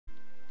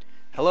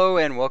Hello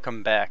and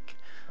welcome back.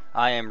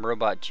 I am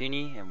Robot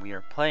Genie and we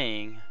are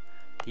playing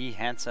the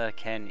Hansa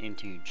can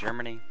into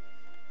Germany.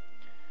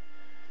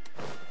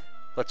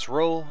 Let's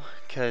roll,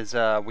 because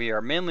we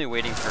are mainly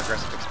waiting for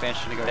aggressive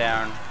expansion to go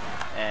down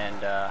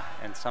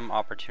and some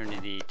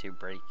opportunity to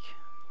break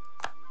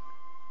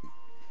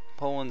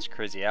Poland's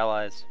crazy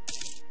allies.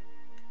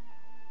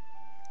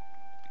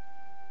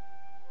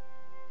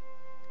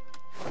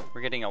 We're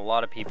getting a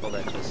lot of people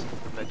that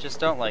just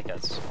don't like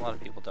us. A lot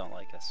of people don't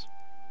like us.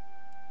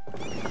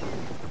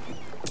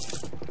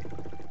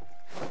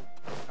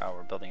 Oh,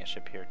 we're building a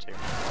ship here too.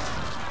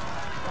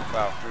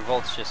 Wow,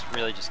 revolts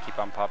really just keep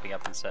on popping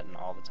up and setting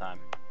all the time.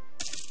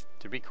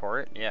 Did we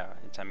core it? Yeah,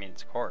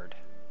 it's cored.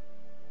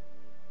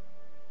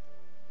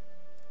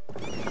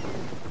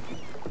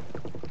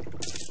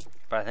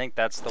 But I think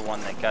that's the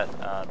one that got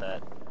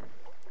that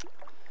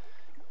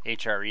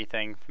HRE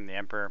thing from the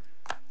Emperor.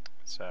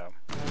 So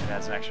it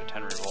has an extra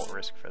 10 revolt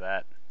risk for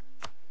that.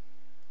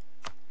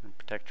 And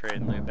protect trade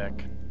in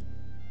Lubeck.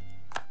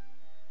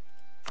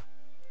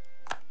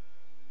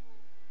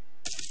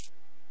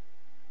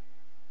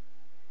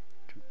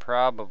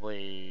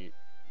 Probably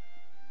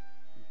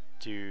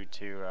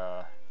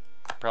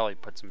probably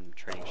put some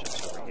trading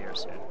ships over here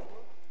soon.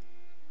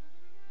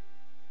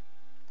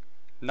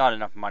 Not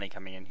enough money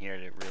coming in here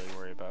to really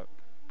worry about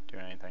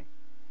doing anything.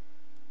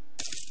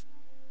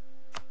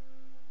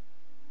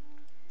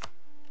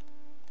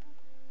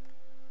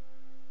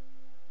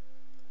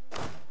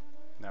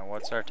 Now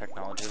what's our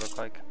technology look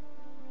like?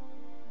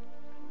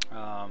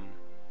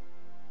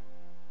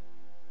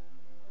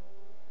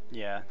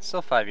 Yeah,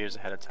 still 5 years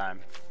ahead of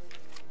time.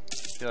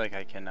 I feel like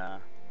I can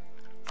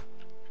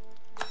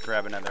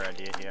grab another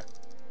idea here.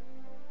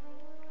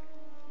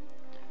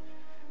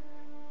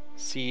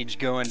 Siege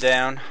going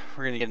down.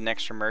 We're gonna get an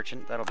extra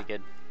merchant. That'll be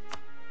good.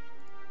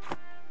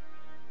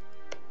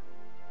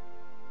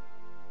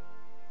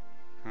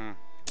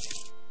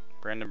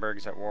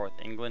 Brandenburg's at war with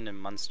England and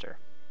Munster.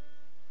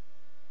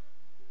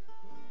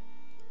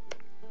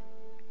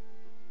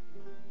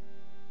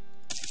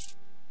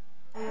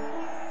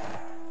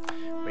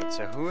 Wait,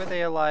 so who are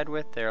they allied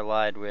with? They're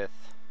allied with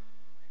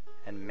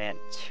and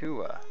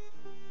Mantua.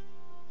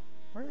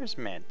 Where is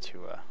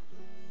Mantua?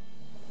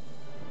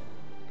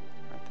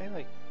 Aren't they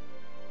like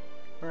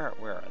where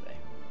are they?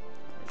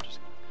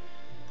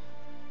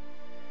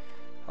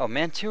 Oh,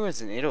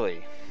 Mantua's in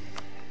Italy.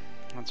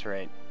 That's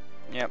right.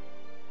 Yep.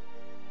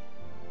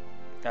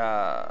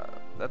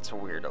 That's a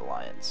weird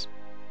alliance.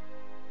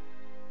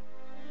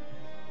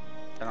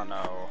 I don't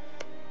know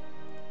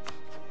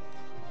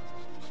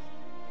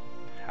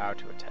how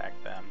to attack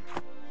them.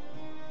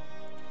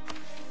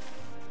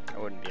 I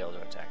wouldn't be able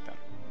to attack them.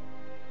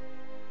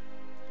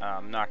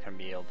 I'm not going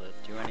to be able to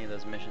do any of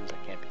those missions.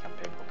 I can't become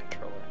papal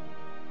controller.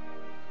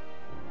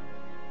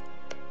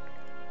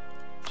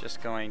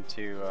 Just going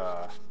to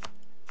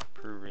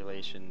improve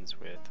relations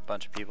with a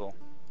bunch of people.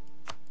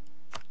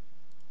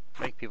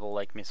 Make people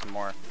like me some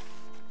more.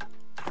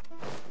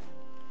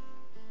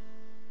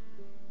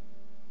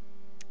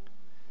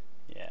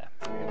 Yeah,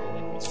 make people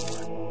like me some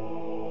more.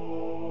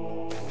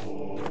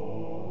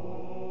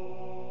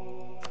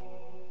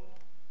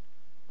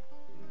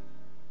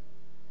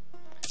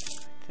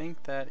 I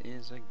think that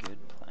is a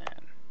good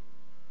plan.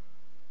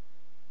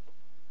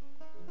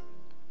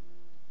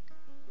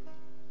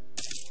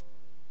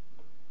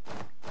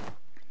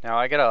 Now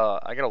I get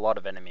a lot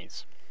of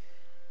enemies.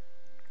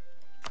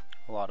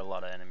 A lot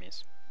of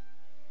enemies.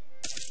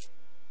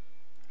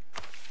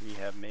 We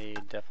have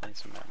made definitely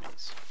some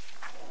enemies.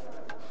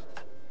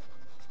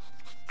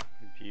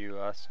 View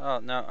us. Oh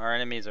no, our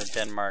enemies are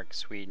Denmark,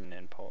 Sweden,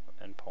 and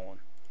Poland.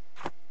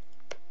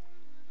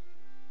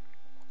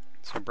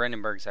 So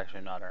Brandenburg's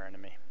actually not our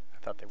enemy. I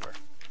thought they were.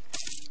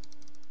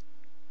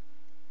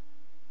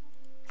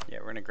 Yeah,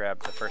 we're gonna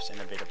grab the first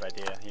innovative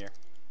idea here.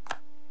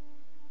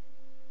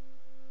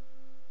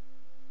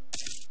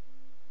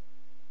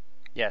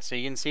 Yeah, so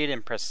you can see it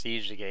in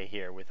prestige decay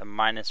here. With a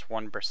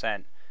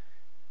 -1%,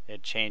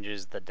 it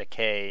changes the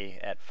decay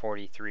at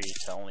 43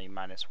 to only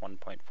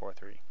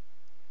 -1.43.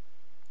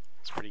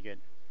 That's pretty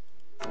good.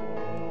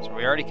 So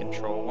we already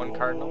control one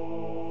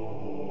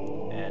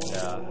cardinal, and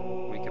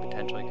we could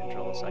potentially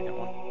control a second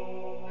one.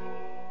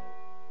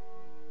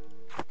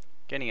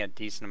 Getting a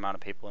decent amount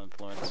of papal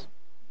influence.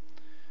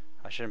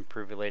 I should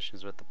improve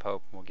relations with the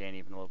Pope, and we'll gain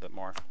even a little bit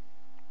more.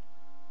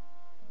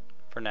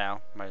 For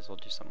now, might as well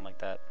do something like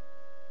that.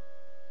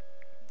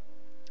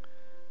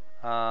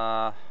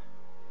 I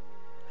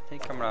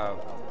think I'm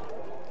gonna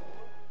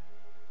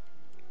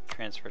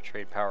transfer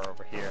trade power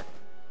over here.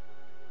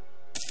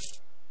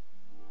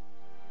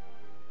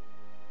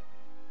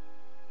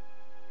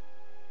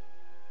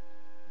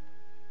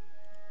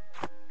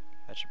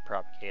 That should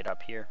propagate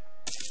up here.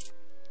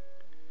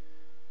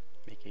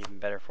 Make it even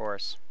better for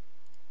us.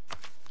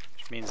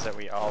 Which means that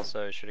we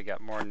also should have got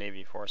more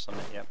Navy force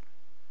limit, yep.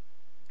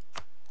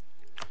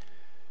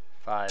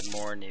 5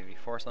 more Navy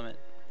force limit.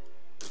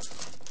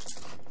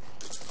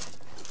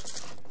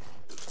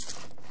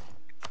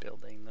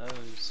 Building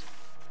those.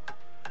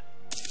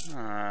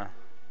 And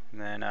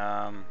then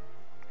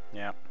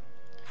Yeah.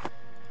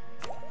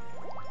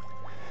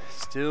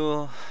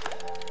 Still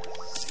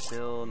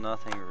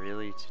nothing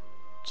really to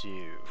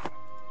do.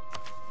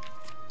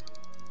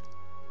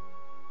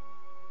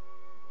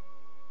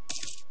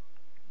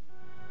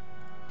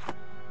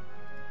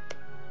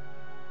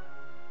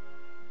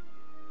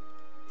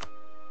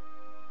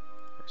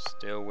 We're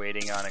still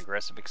waiting on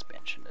aggressive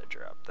expansion to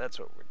drop. That's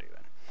what we're doing.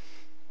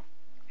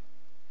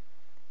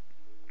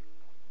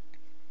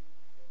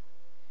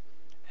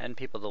 And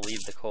people to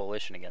leave the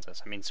coalition against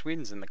us. I mean,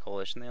 Sweden's in the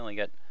coalition. They only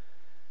get,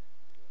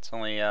 it's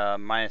only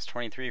minus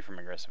 23 from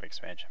aggressive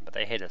expansion, but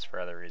they hate us for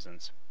other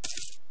reasons.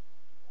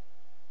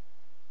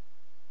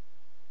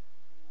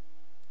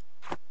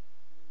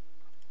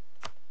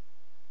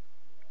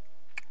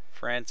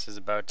 France is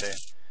about to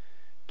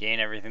gain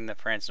everything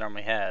that France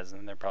normally has,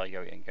 and they're probably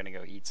going to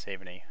go eat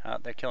Savigny.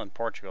 They're killing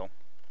Portugal.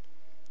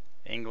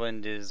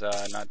 England is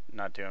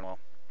not doing well.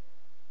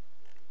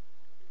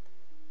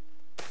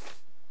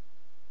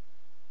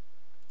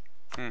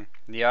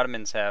 The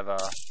Ottomans have a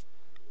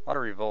lot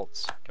of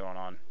revolts going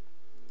on.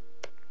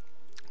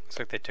 Looks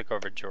like they took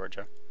over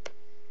Georgia.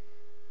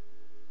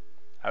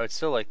 I would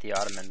still like the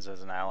Ottomans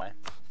as an ally,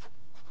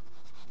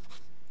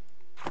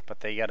 but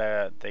they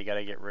gotta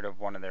get rid of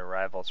one of their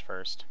rivals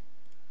first.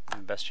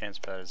 And the best chance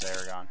for that is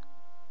Aragon.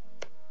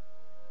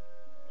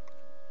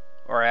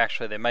 Or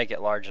actually, they might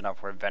get large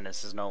enough where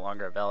Venice is no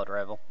longer a valid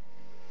rival.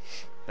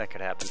 That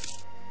could happen.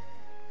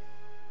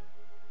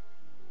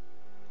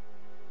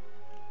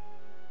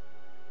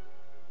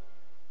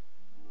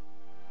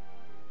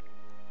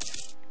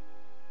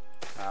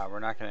 We're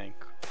not going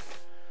to...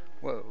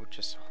 Whoa,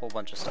 just a whole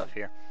bunch of stuff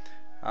here.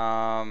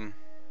 No,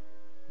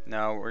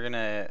 we're going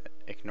to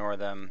ignore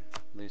them,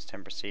 lose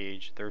 10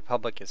 prestige. The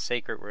Republic is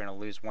sacred. We're going to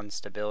lose 1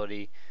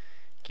 stability,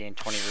 gain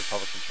 20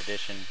 Republican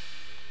tradition.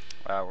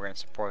 We're going to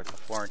support the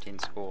Florentine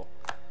school.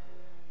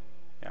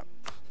 Yep.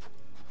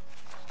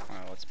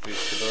 Let's boost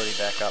stability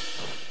back up.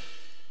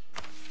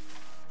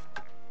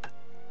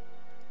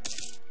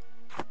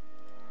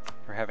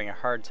 We're having a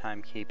hard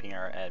time keeping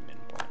our admin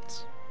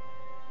points.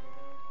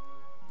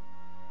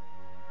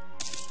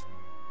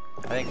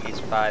 I think these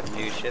 5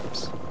 new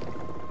ships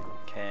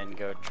can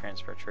go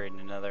transfer trade in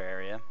another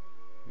area.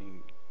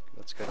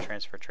 Let's go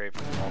transfer trade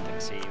from the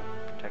Baltic Sea,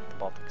 protect the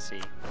Baltic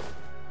Sea.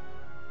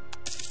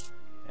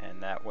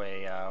 And that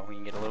way we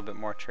can get a little bit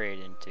more trade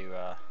into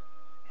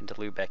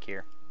Lubeck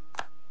here.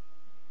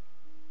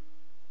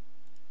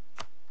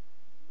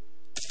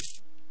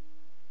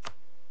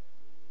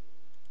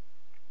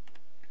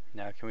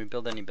 Now, can we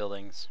build any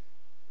buildings?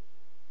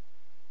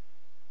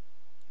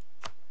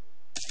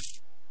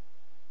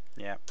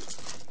 Yeah.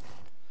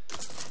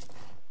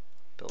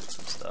 Build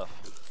some stuff.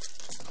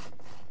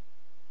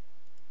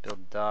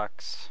 Build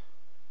docks.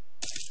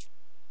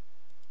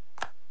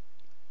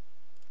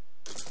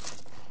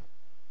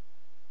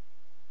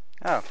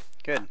 Oh,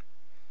 good.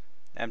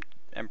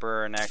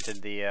 Emperor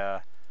enacted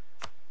the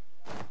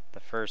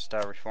first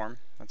reform.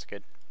 That's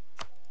good.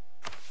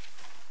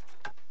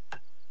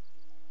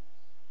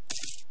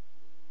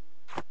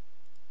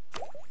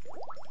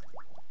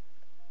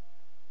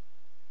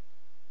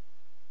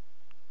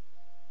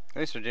 At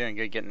least we're doing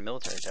good getting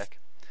military tech.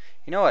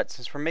 You know what?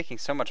 Since we're making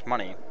so much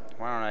money,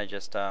 why don't I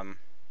just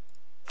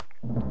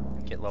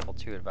get level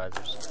 2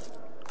 advisors?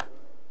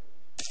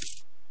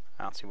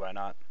 I don't see why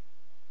not.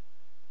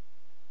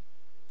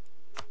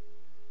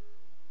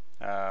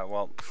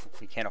 Well,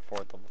 we can't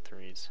afford level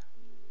 3s,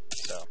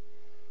 so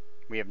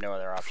we have no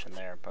other option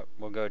there, but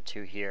we'll go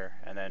 2 here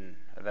and then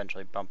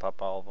eventually bump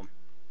up all of them.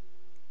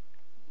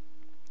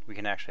 We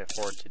can actually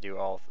afford to do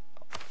all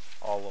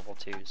level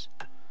 2s.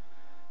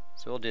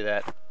 So we'll do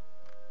that.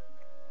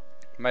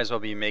 Might as well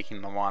be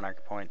making the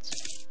monarch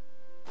points.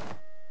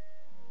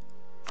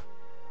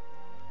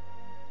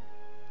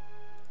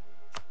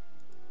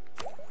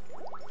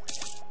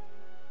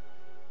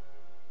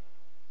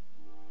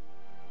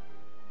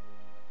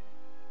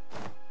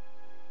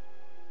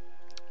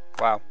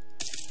 Wow,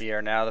 we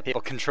are now the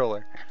papal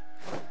controller.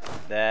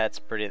 That's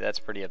pretty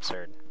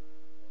absurd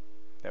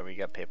that we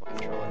got papal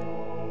controller.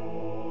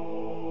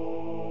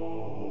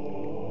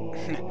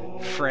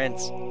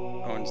 France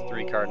owns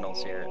 3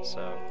 cardinals here,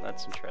 so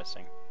that's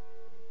interesting.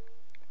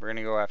 We're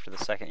gonna go after the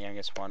second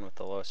youngest one with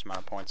the lowest amount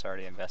of points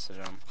already invested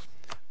in him.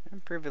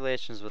 Improve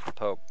relations with the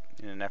Pope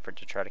in an effort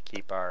to try to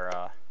keep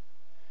our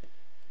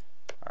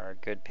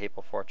good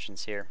papal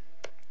fortunes here.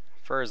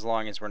 For as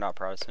long as we're not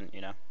Protestant,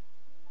 you know.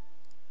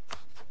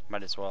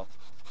 Might as well.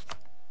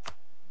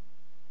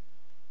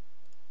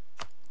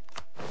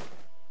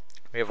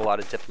 We have a lot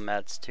of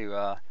diplomats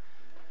to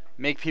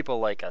make people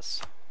like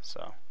us,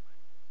 so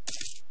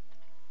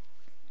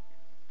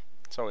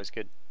it's always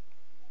good.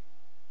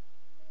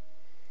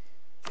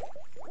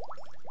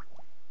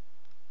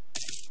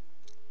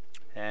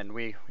 And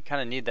we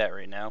kind of need that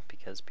right now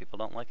because people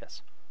don't like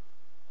us.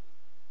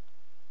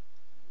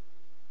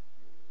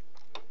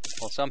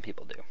 Well, some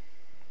people do.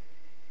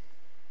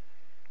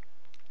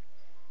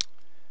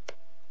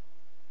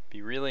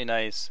 Be really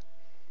nice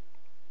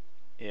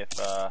if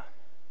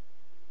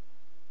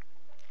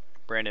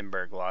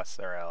Brandenburg lost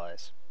their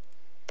allies.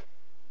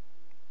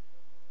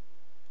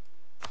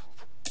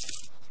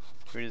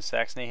 Who does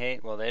Saxony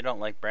hate? Well, they don't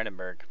like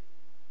Brandenburg.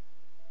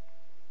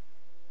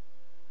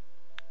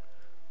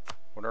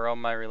 What are all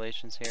my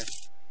relations here?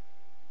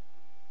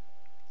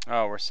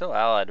 Oh, we're still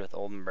allied with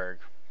Oldenburg.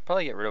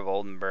 Probably get rid of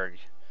Oldenburg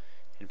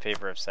in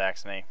favor of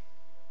Saxony.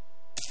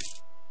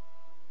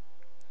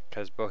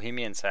 Because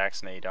Bohemia and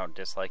Saxony don't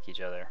dislike each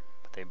other,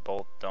 but they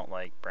both don't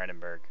like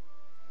Brandenburg.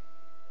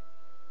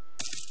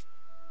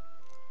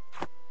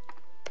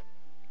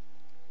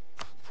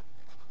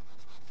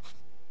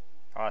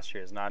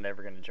 Austria is not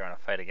ever going to join a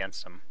fight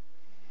against them.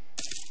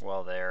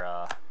 Well, they're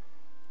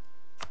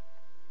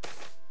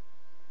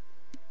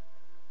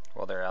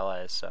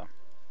allies, so.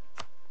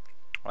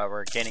 Well,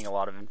 we're gaining a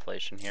lot of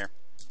inflation here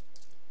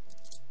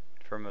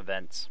from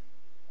events.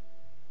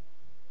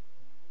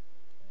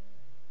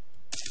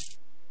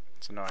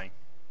 It's annoying.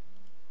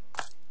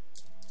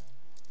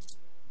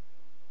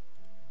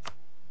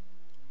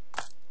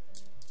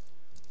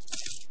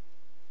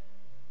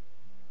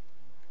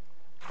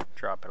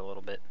 Drop it a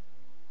little bit.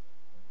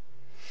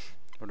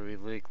 What do we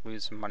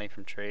lose some money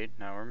from trade?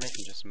 No, we're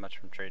making just as much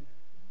from trade.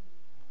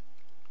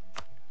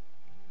 I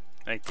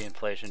think the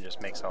inflation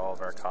just makes all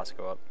of our costs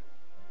go up.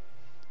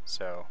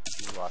 So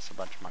we lost a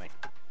bunch of money.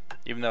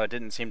 Even though it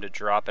didn't seem to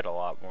drop it a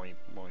lot when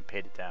we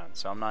paid it down.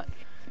 So I'm not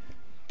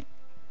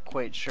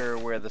quite sure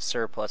where the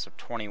surplus of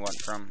 20 went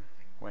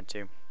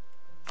to.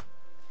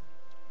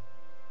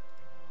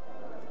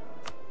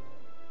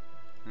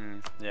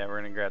 Yeah, we're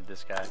gonna grab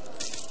this guy.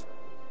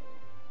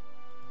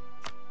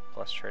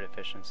 Plus trade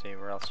efficiency.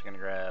 We're also gonna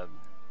grab.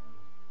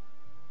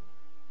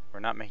 We're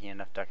not making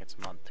enough ducats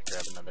a month to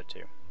grab another 2.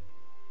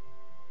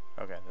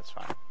 Okay, that's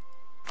fine.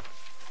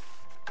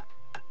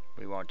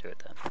 We won't do it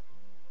then.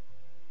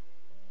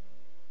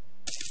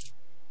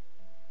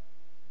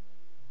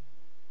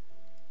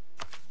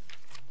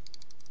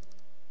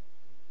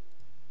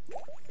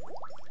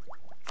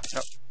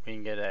 Oh, we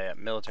can get a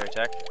military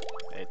tech.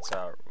 It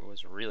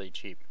was really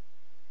cheap.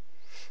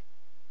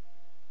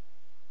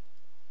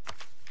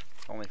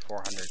 Only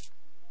 400.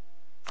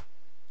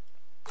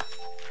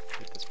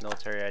 Get this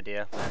military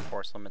idea. Land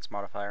force limits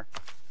modifier.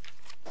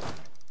 We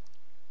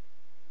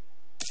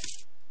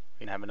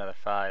can have another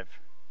 5.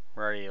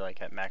 We're already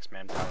like at max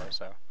manpower,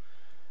 so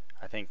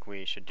I think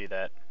we should do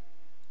that.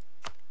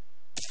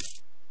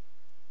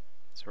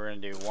 So we're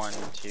gonna do 1,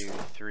 2,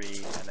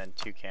 3, and then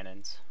 2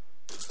 cannons.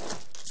 So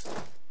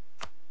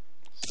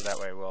that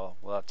way we'll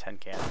have 10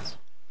 cannons.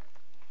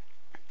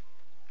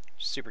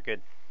 Super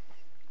good.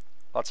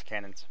 Lots of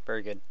cannons.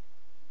 Very good.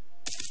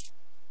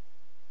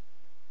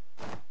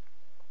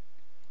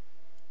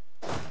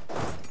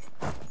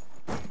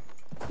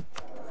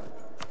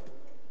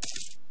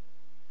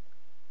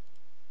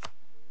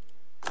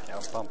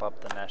 Bump up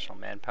the national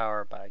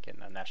manpower by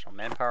getting a national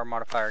manpower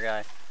modifier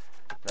guy.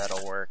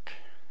 That'll work.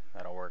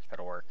 That'll work.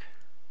 That'll work.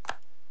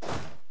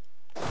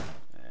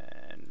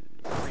 And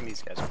bring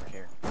these guys over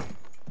here.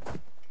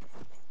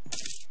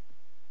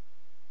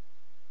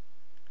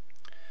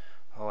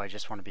 Oh, I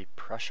just want to be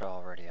Prussia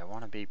already. I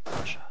want to be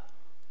Prussia.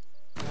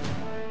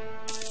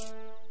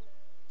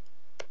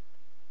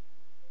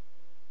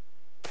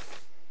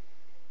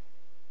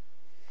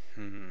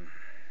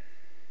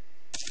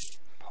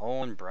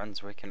 Poland,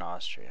 Brunswick, and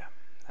Austria.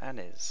 That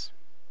is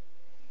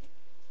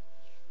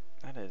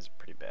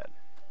pretty bad.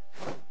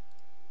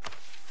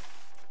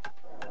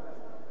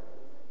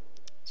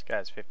 This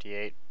guy's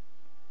 58.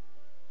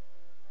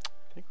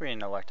 I think we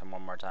can elect him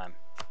one more time.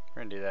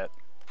 We're gonna do that.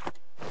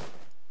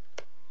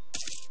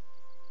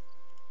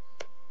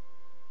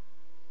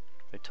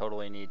 They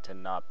totally need to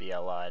not be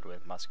allied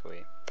with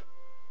Muscovy.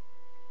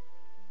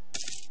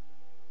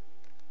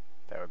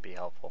 That would be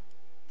helpful.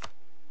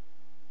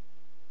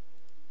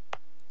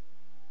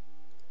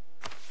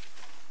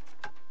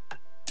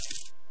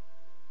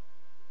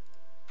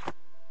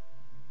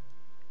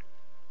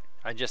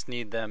 I just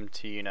need them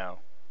to, you know,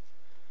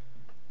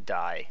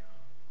 die.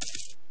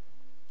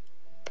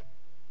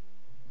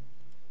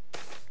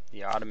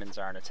 The Ottomans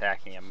aren't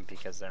attacking them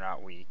because they're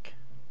not weak.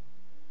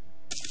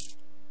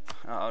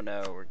 Oh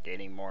no, we're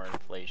gaining more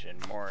inflation,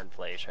 more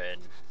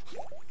inflation.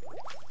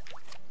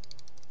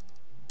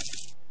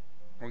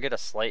 We'll get a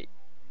slight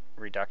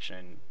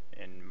reduction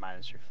in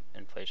minus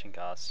inflation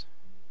costs.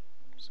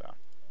 So,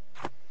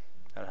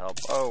 that'll help.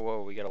 Oh,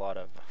 whoa, we get a lot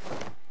of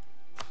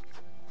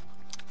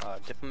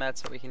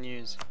diplomats that we can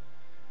use.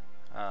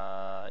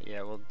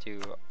 Yeah, we'll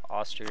do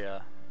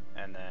Austria,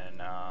 and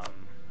then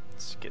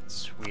let's get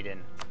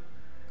Sweden.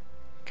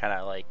 Kind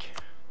of like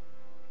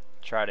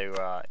try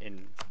to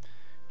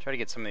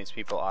get some of these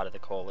people out of the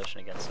coalition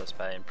against us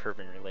by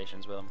improving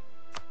relations with them.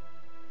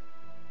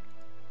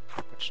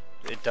 Which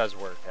it does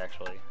work,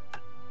 actually.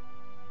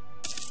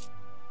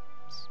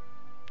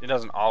 It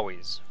doesn't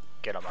always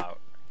get them out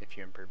if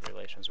you improve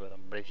relations with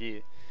them, but if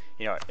you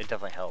know, it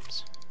definitely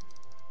helps.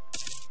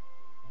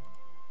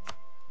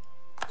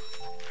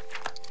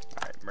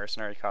 Alright,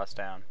 mercenary costs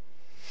down.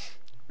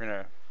 We're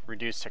gonna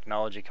reduce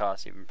technology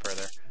costs even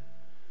further.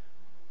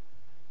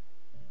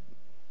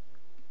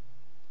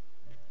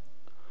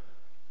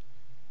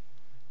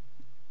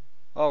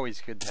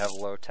 Always good to have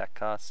low tech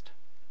cost.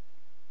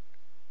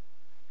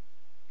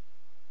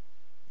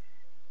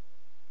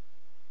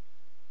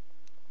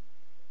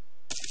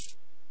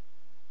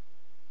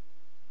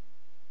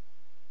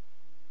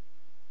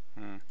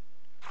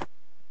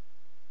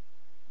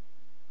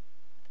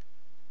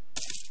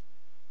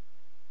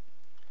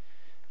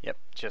 Yep,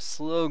 just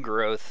slow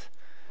growth.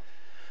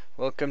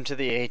 Welcome to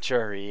the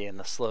HRE and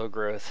the slow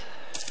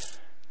growth.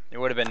 It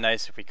would have been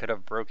nice if we could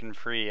have broken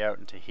free out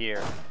into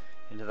here,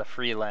 into the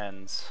free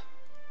lands.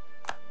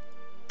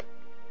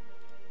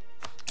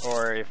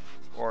 Or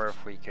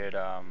if we could,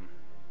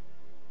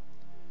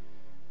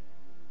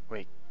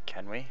 wait,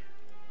 can we?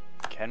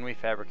 Can we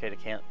fabricate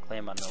a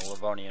claim on the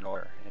Livonian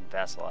Order and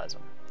vassalize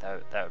them?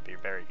 That would be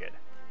very good.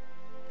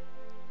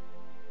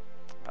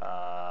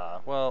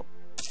 Well,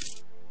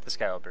 this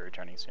guy will be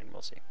returning soon,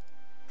 we'll see.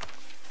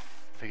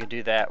 If we could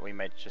do that, we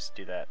might just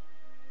do that.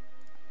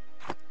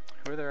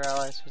 Who are their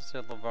allies? Who's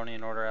the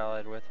Livonian Order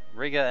allied with?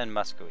 Riga and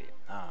Muscovy.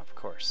 Ah, of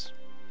course.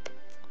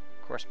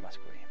 Of course,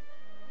 Muscovy.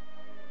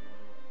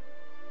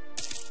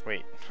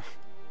 Wait.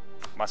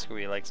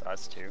 Muscovy likes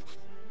us too.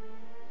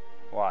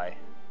 Why?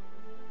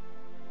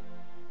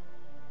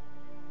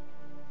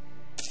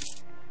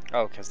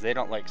 Oh, because they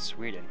don't like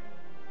Sweden.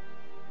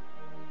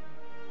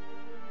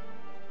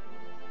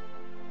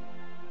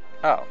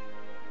 Oh,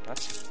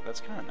 that's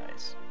kind of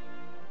nice.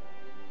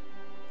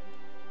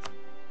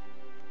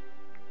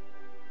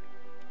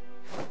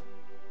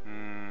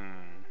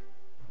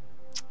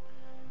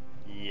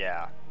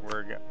 Yeah,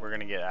 we're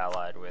gonna get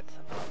allied with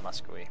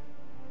Muscovy.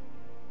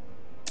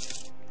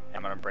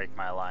 I'm gonna break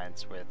my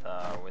alliance with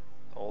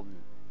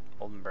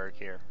Oldenburg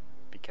here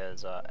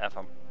because F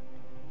them.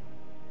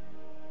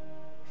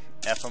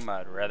 F them.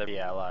 I'd rather be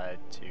allied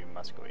to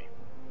Muscovy.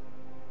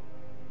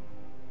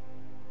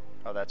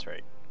 Oh, that's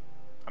right.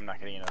 I'm not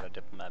getting another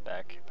diplomat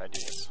back if I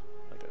do this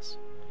like this.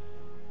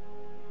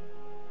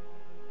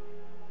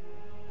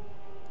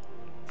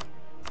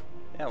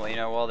 Yeah, well, you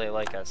know, while they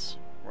like us,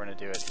 we're gonna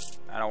do it.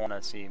 I don't want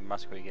to see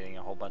Muscovy getting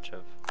a whole bunch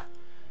of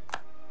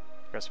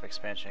aggressive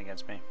expansion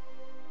against me.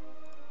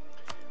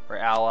 We're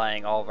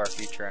allying all of our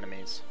future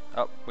enemies.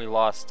 Oh, we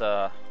lost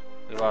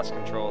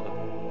control of the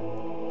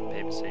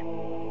papacy.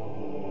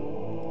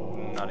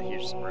 Not a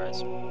huge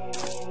surprise. I'm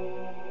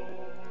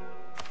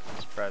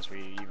surprised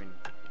we even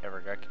ever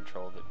got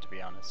control of it, to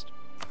be honest.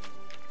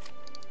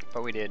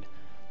 But we did.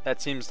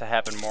 That seems to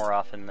happen more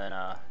often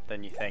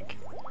than you think.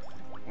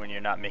 When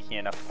you're not making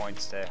enough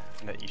points that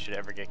you should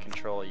ever get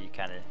control, you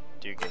kind of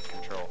do get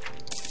control.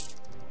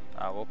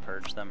 We'll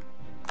purge them.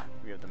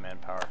 We have the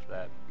manpower for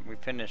that. We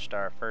finished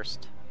our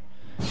first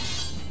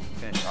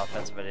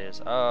offensive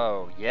ideas.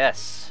 Oh,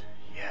 yes!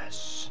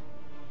 Yes!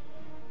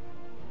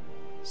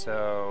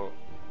 So...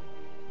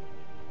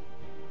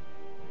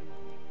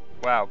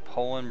 wow,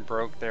 Poland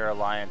broke their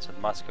alliance with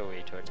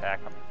Muscovy to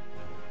attack them.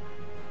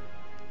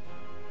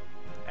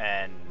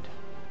 And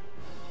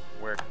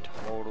we're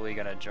totally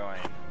gonna join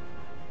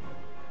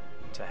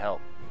to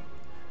help.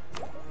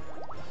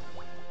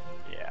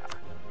 Yeah,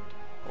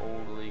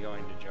 totally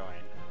going to join.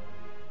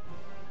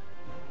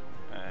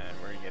 And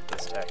we're gonna get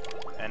this tech.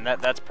 And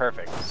that's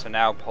perfect. So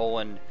now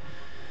Poland,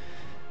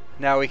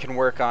 now we can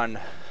work on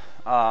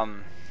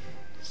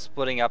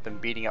splitting up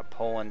and beating up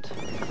Poland.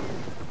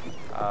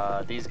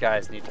 These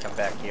guys need to come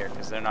back here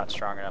because they're not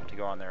strong enough to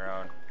go on their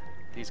own.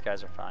 These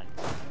guys are fine.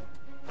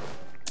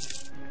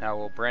 Now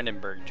will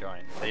Brandenburg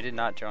join? They did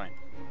not join.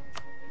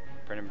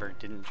 Brandenburg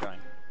didn't join.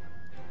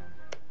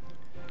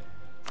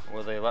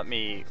 Will they let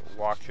me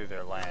walk through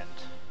their land?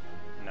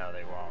 No,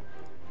 they won't.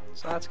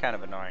 So that's kind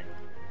of annoying,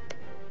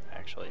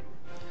 actually.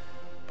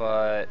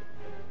 But,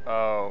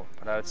 oh,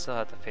 but I would still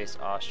have to face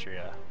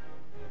Austria.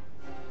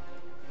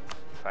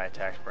 If I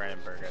attacked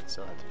Brandenburg, I'd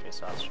still have to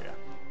face Austria.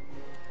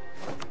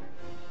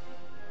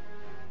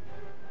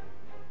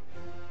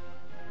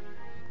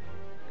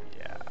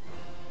 Yeah.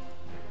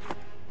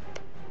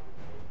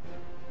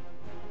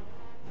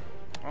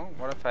 Oh,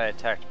 what if I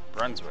attacked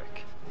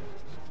Brunswick?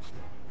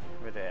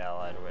 Who are they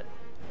allied with?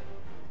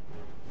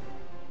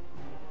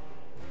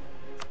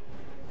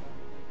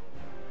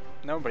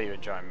 Nobody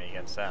would join me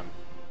against them.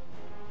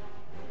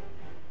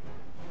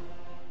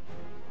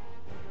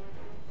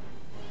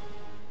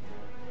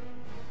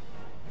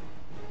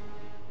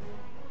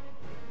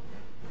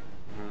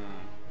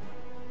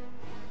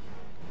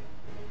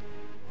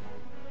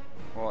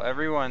 Well,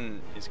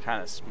 everyone is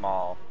kind of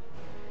small.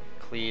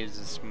 Cleves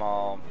is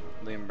small,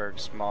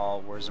 Luneburg's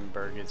small,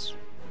 Württemberg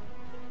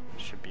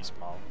should be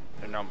small.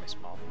 They're normally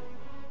small.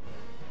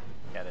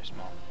 Yeah, they're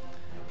small.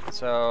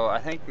 So I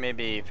think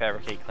maybe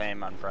fabricate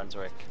claim on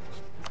Brunswick.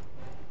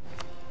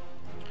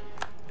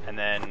 And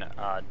then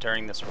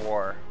during this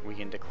war, we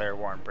can declare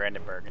war on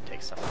Brandenburg and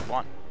take stuff we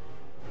want.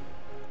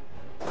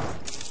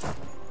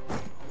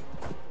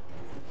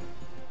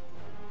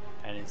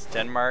 And it's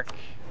Denmark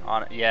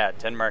on, yeah,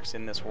 Denmark's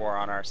in this war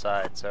on our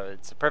side, so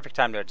it's a perfect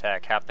time to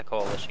attack. Half the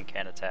coalition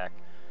can attack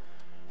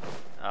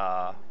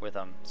with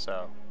them,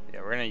 so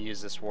yeah, we're gonna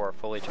use this war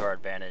fully to our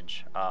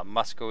advantage.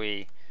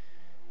 Muscovy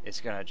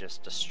is going to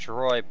just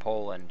destroy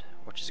Poland,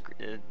 which is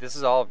this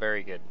is all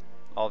very good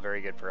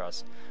for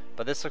us.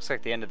 But this looks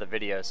like the end of the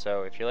video,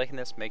 so if you're liking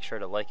this, make sure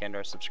to like and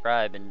or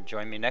subscribe, and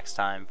join me next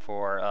time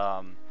for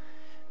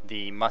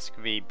the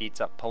Muscovy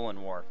beats up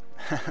Poland war.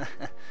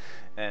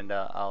 And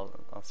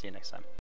I'll see you next time.